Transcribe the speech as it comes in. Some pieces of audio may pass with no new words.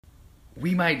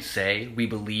We might say we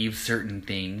believe certain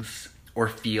things or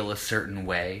feel a certain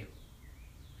way,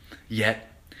 yet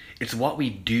it's what we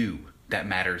do that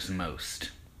matters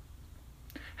most.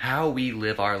 How we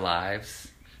live our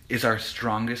lives is our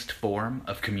strongest form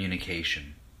of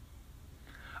communication.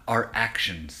 Our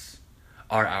actions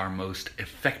are our most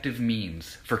effective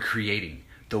means for creating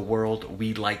the world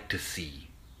we like to see.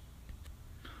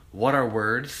 What are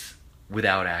words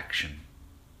without action?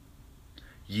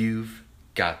 You've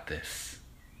got this.